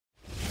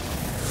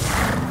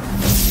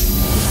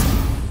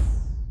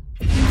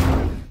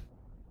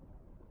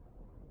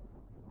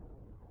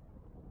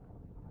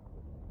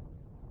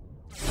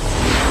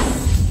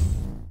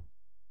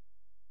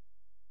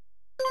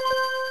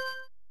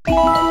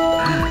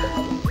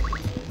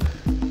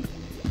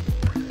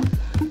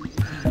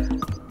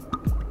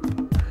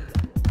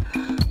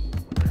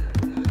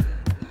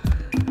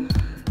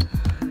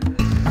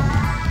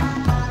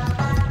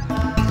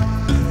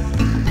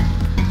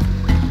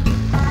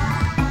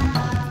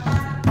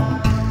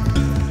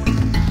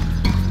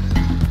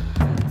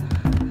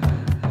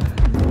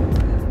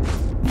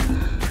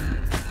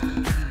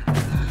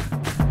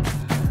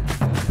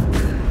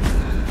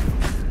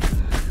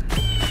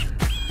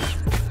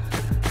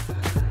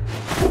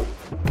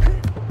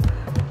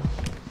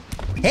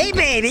Hey,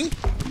 baby.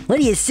 What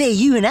do you say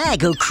you and I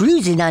go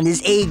cruising on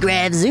this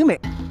A-Grav Zoomer?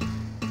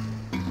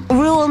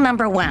 Rule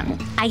number 1,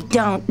 I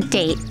don't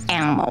date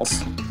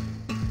animals.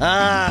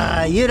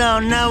 Ah, you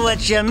don't know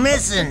what you're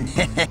missing.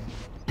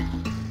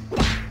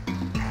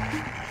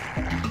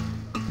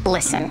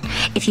 Listen,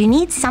 if you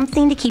need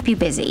something to keep you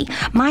busy,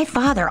 my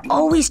father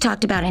always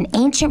talked about an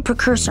ancient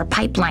Precursor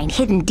pipeline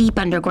hidden deep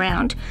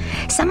underground.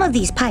 Some of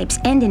these pipes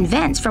end in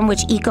vents from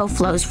which eco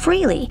flows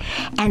freely,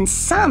 and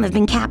some have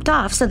been capped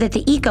off so that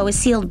the eco is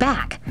sealed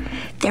back.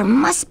 There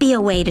must be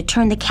a way to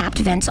turn the capped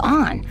vents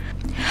on.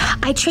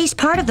 I traced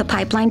part of the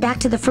pipeline back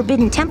to the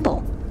Forbidden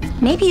Temple.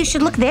 Maybe you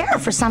should look there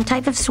for some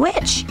type of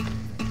switch.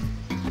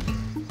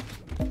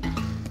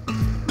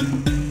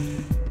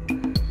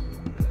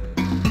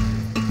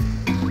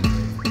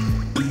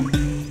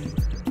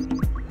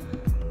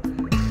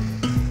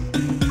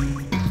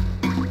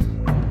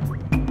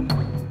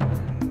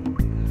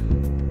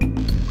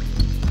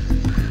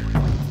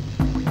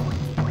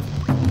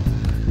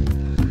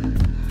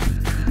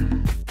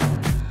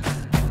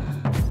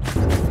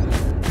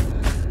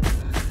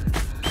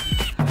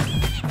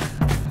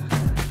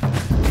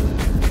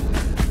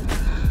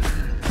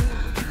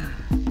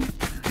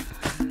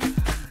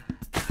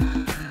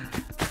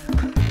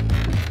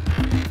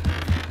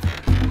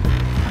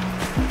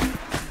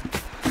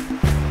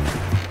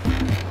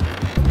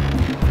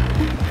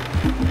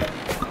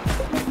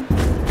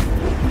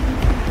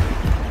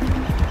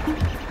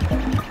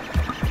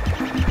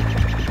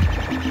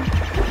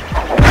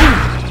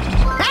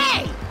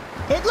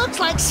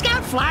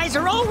 Scout flies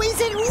are always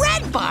in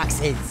red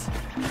boxes.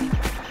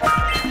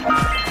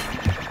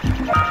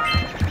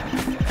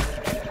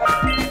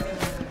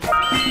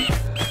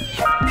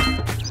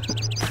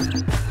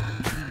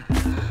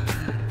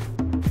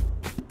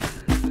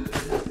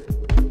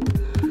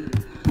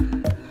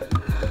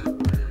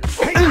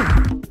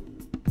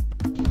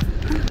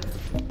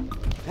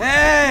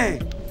 Hey!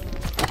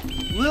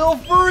 Little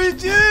furry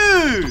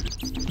dude!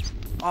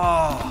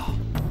 Oh,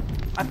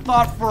 I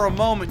thought for a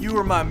moment you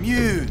were my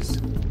muse.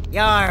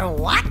 Your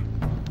what?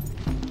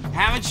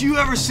 Haven't you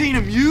ever seen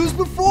a muse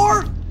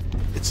before?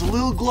 It's a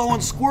little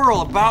glowing squirrel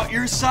about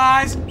your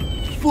size,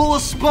 full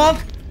of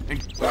spunk,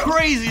 and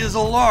crazy as a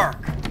lark.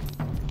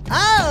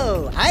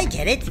 Oh, I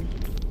get it.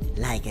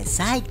 Like a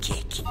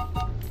sidekick.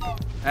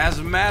 As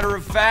a matter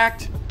of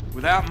fact,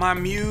 without my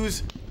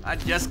muse, I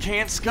just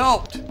can't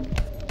sculpt.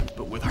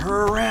 But with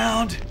her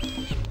around,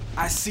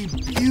 I see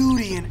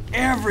beauty in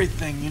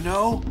everything, you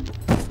know?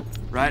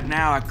 Right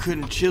now, I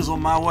couldn't chisel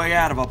my way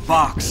out of a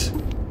box.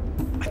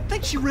 I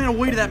think she ran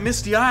away to that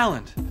misty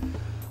island.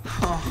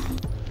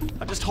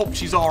 I just hope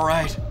she's all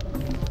right.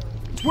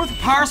 It's worth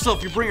a power cell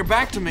if you bring her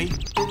back to me.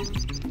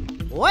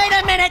 Wait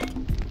a minute!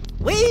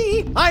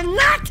 We are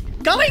not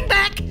going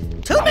back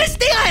to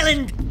Misty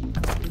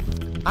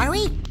Island! Are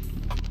we?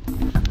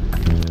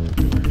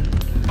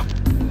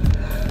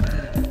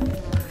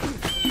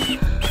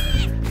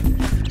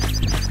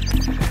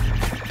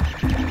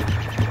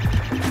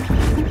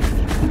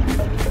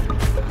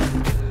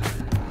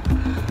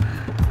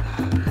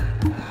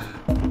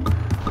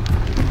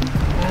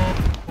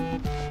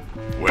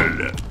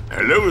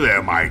 Hello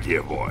there, my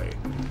dear boy.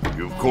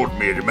 You've caught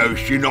me at a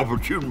most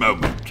inopportune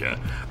moment.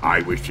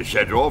 I was to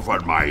set off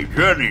on my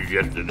journeys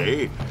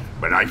yesterday,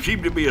 but I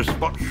seem to be a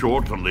spot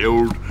short on the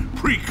old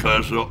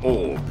Precursor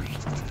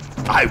orbs.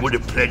 I would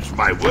have pledged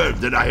my word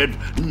that I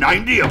had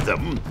 90 of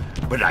them,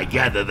 but I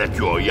gather that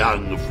your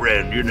young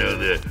friend, you know,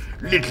 the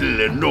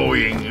little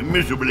annoying,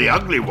 miserably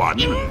ugly one,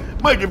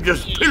 might have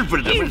just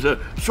pilfered them as a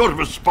sort of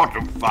a spot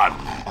of fun.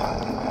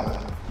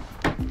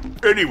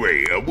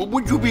 Anyway,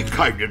 would you be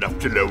kind enough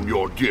to loan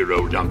your dear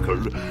old uncle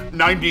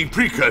 90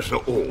 Precursor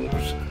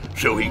orbs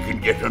so he can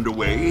get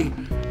underway?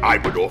 I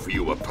would offer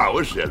you a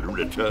power cell in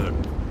return.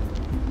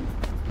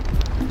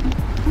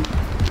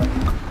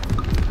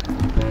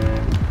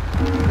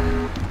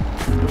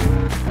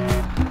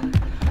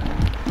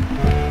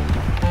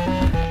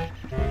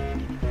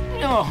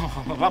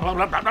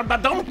 Oh,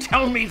 don't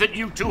tell me that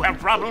you two have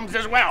problems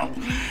as well.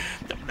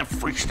 The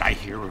first I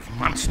hear of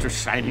monster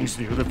sightings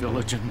near the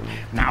village, and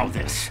now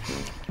this.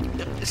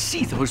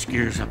 See those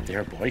gears up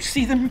there, boys?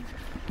 See them?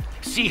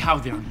 See how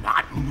they're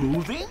not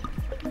moving?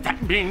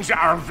 That means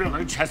our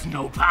village has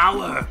no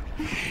power.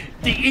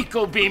 The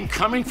eco beam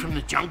coming from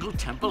the jungle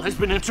temple has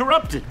been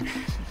interrupted.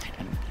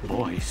 And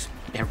boys,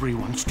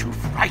 everyone's too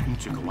frightened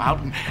to go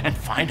out and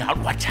find out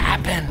what's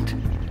happened.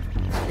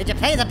 Did you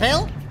pay the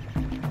bill?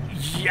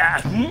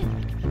 Yeah.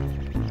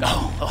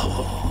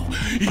 Oh,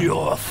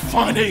 you're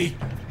funny.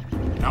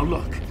 Now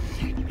look,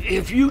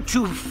 if you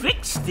two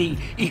fix the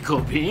eco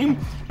beam,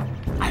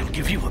 I'll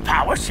give you a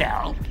power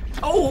cell.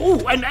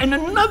 Oh, and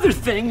another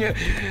thing,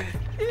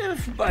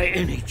 if by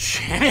any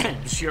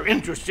chance you're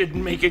interested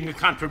in making a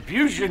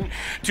contribution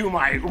to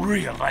my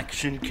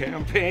re-election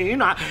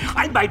campaign,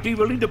 I might be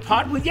willing to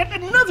part with yet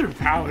another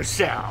power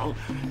cell.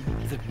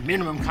 The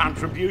minimum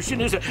contribution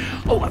is a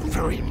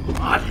very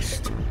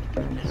modest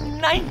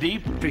 90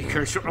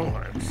 Precursor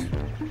orbs.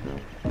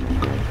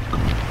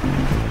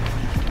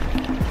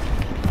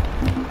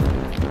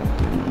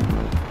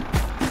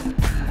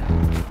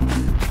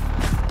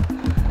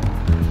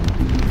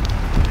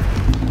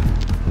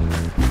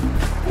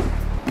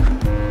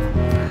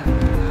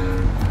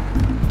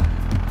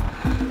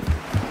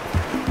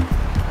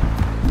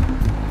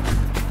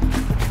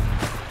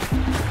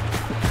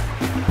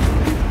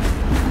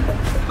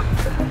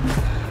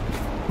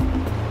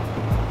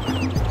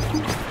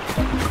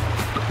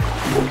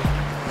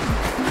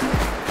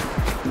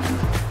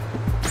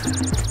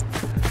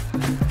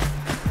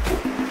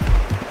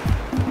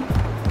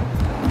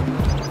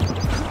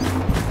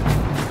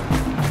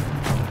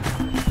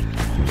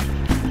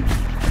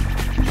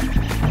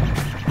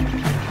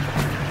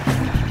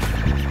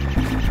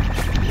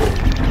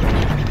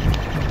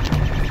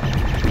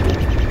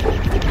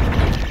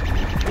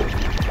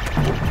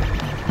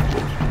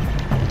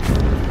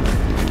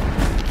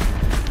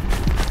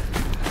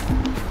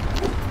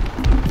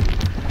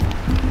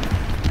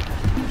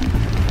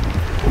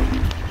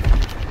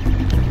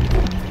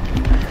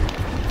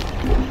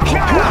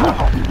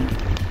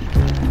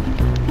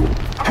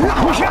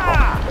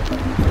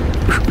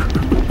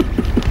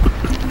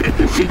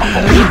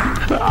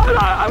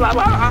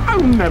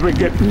 I'm never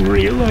getting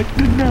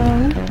reelected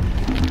now.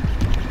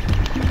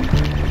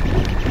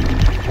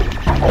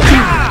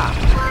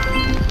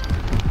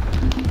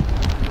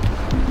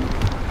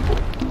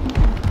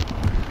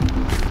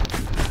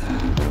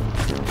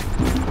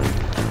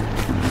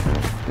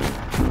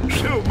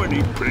 So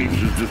many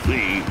places to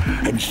see,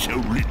 and so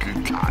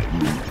little time.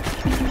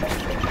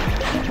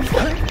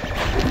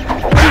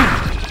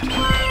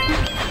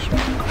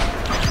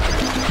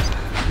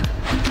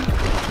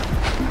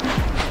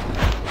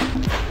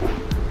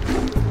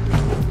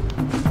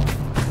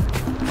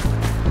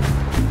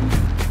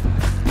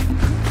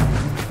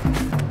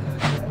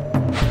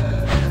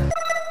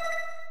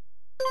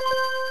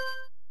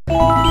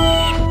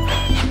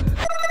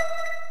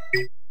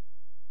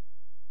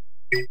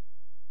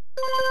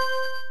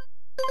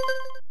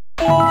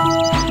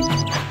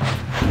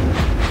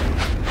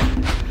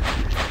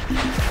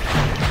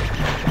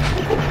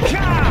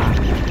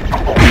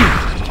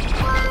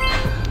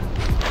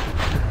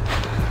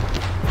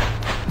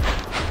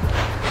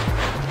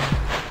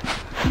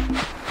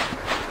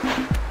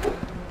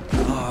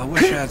 I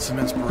wish I had some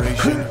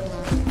inspiration.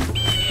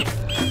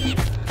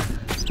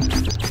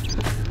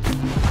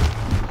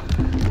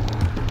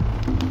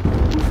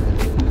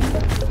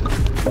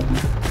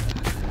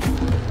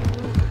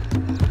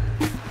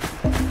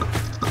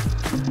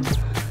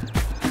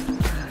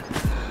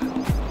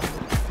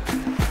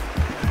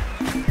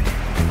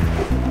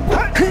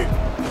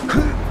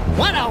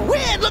 What a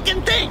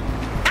weird-looking thing!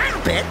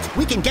 I'll bet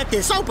we can get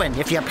this open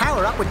if you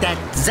power up with that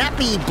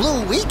zappy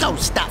blue eco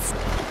stuff.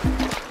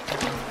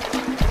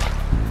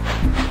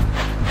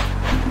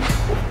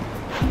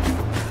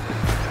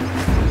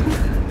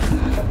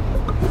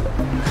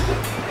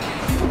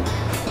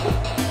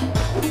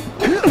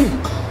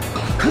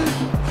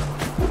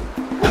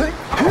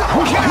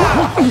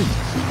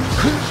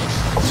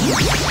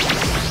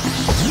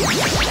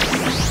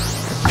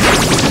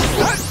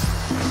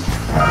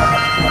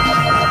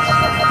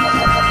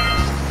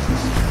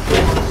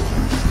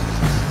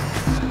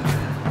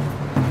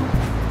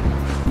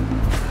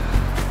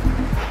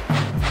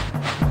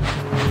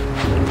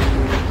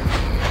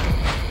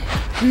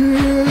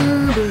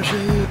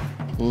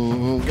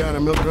 Gotta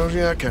milk those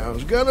yak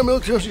cows. Gotta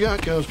milk those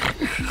yak cows.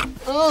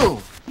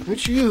 Oh,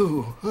 it's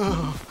you.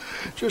 Oh,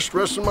 just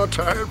resting my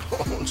tired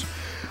bones.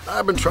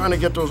 I've been trying to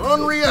get those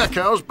ornery yak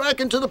cows back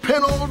into the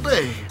pen all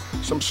day.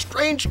 Some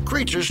strange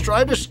creatures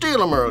tried to steal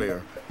them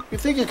earlier. You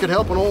think you could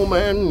help an old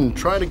man and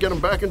try to get them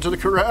back into the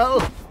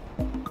corral?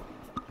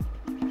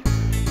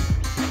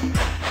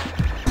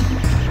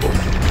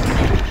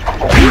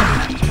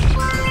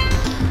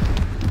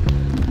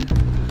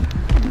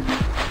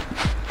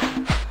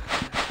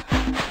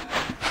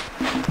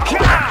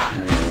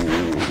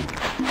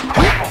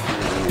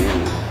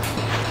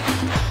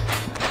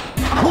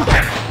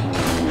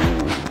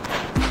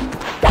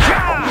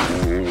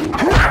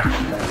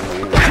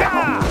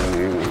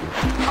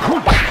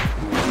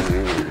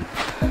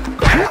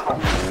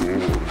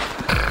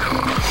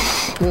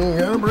 You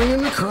gotta bring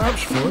in the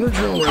crops for the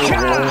drill.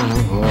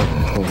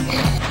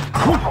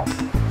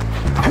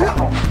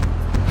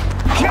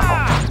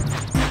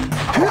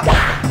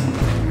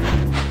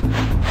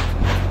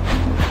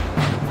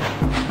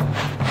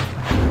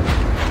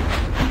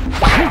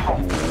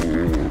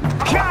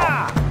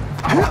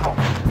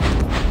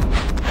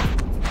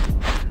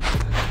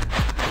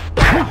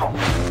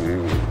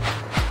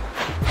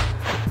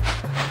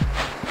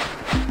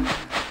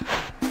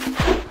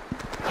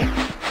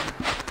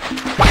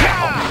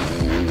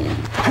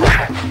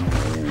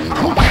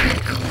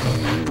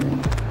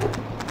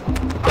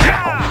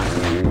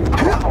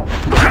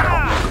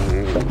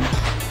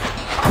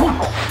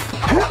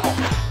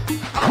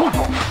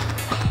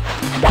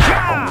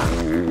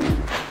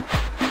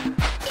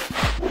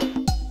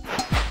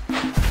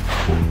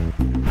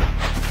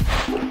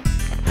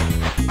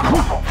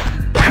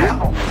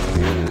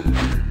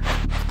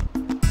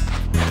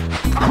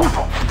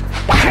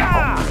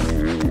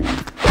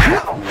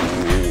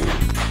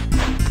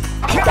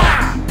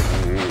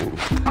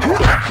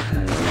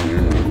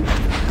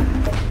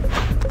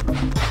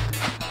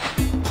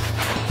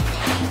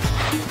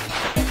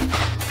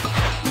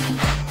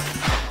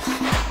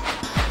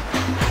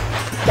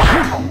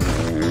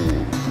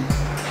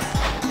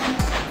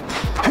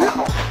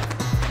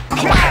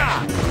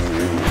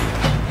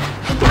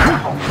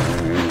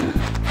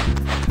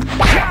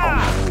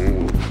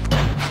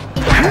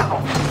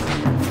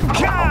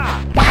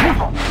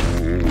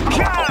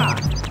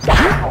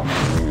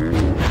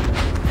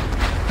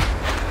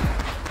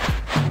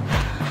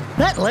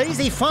 That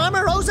lazy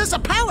farmer owes us a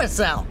power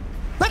cell.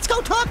 Let's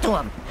go talk to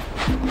him.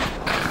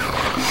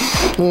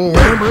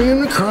 Gotta bring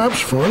in the crops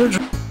for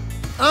the...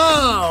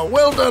 Ah,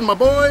 well done, my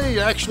boy. You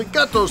actually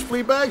got those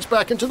flea bags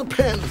back into the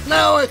pen.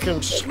 Now I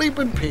can sleep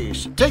in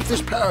peace. Take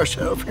this power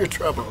cell for your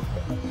trouble.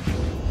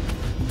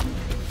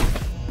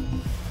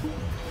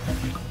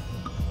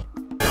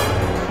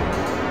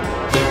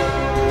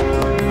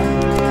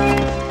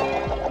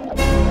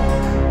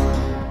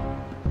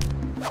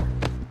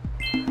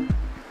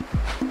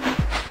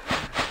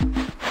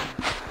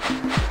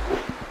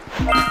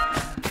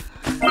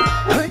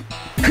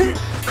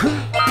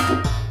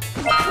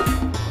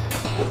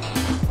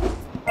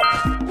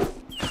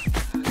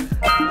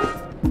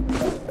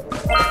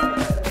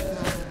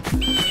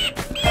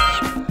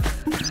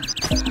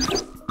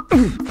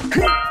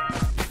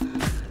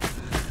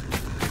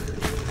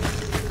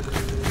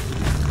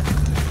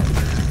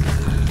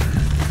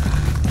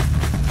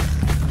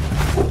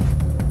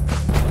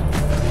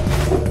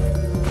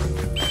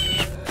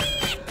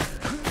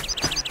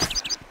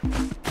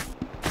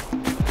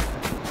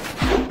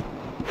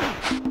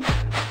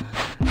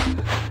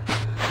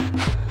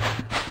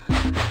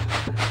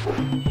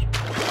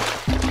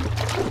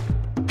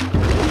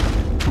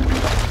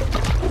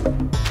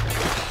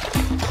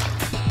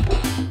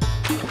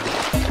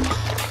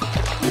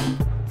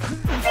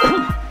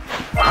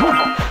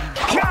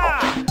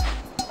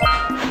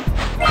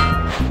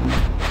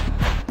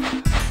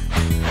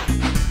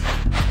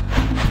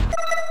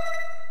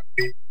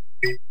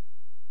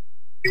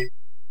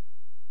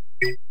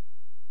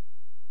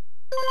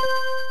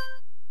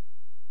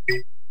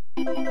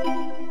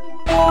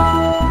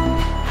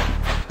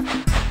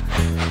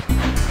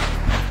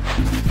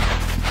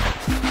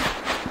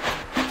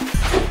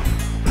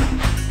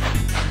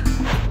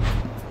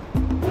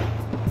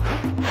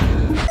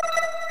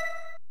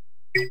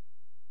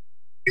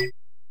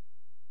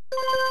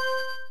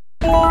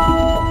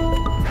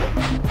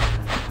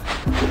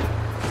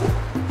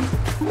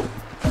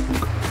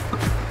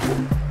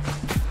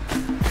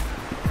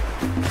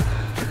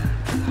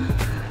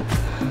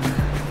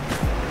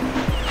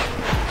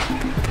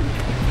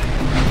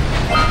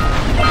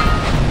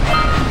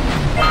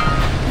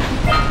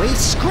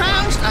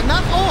 scrounged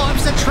enough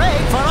orbs to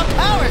trade for a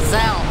power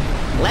cell.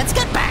 Let's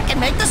get back and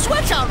make the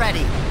switch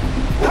already.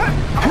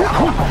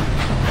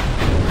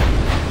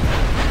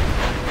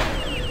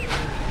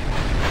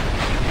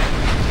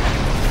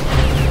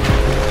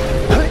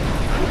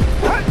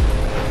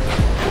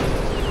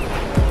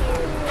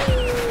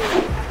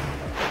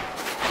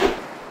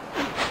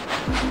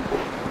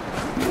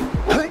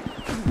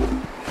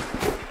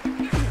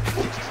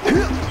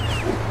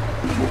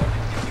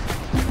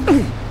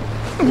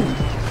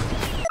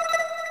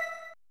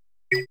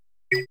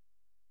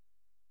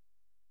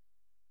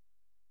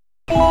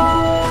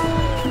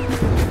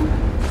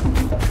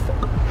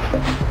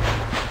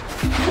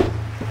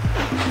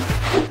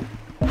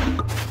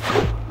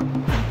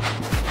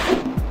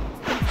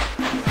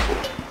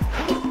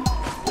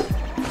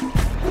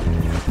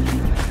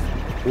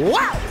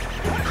 Wow!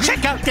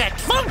 Check out that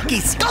funky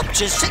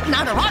sculpture sitting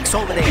on the rocks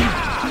over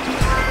there.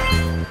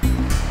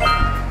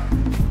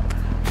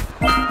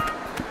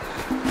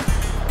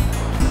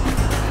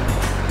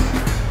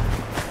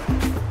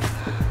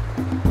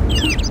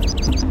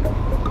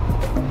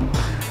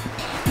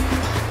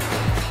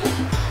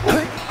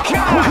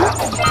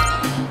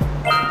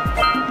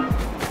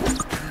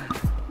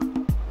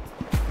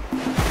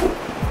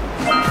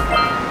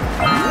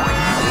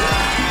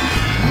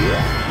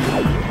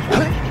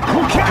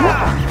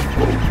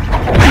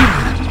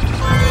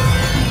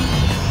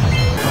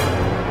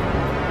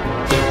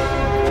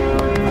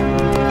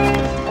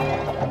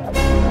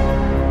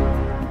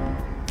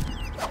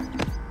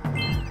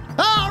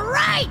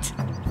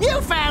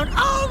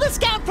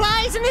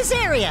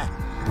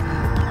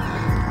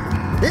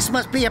 This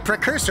must be a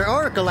Precursor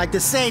oracle like the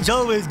sage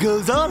always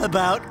goes on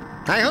about.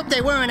 I hope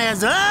they weren't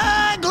as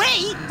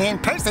ugly in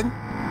person.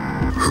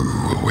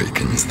 Who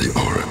awakens the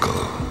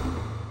oracle?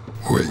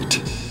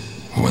 Wait,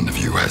 one of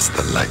you has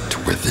the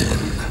light within.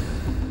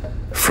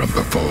 From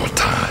before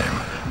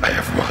time, I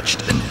have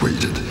watched and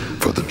waited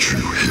for the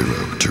true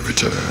hero to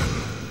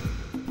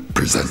return.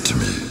 Present to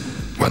me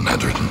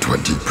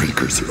 120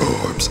 Precursor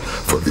orbs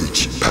for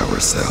each power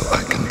cell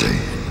I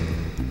contain.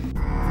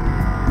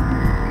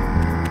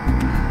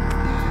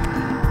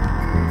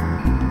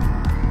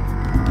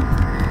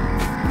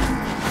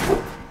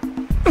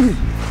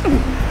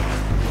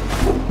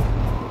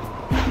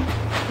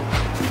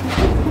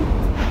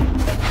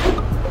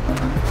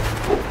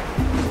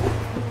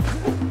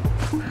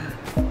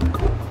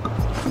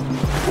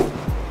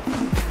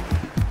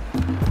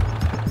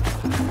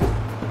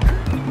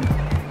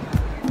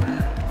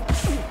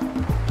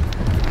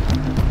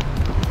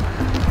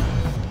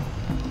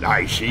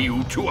 I see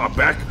you two are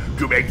back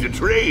to make the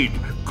trade.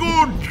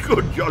 Good,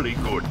 jolly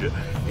good.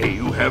 Hey,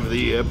 you have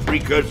the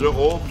Precursor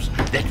orbs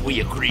that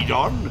we agreed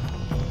on?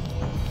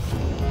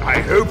 I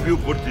hope you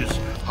put this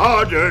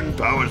hard-earned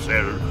power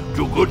cell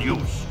to good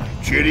use.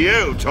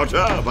 Cheerio,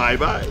 ta-ta,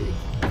 bye-bye.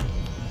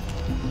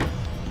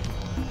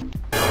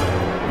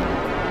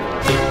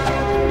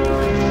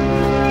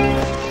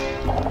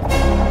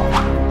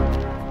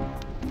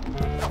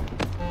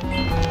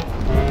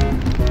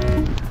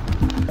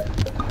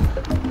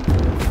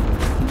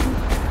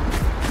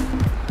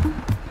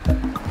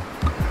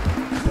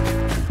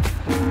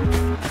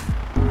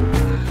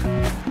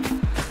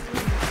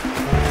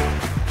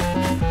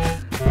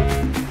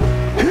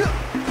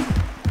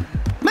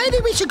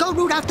 Maybe we should go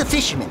root out the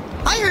fisherman.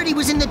 I heard he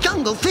was in the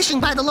jungle fishing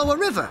by the lower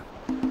river.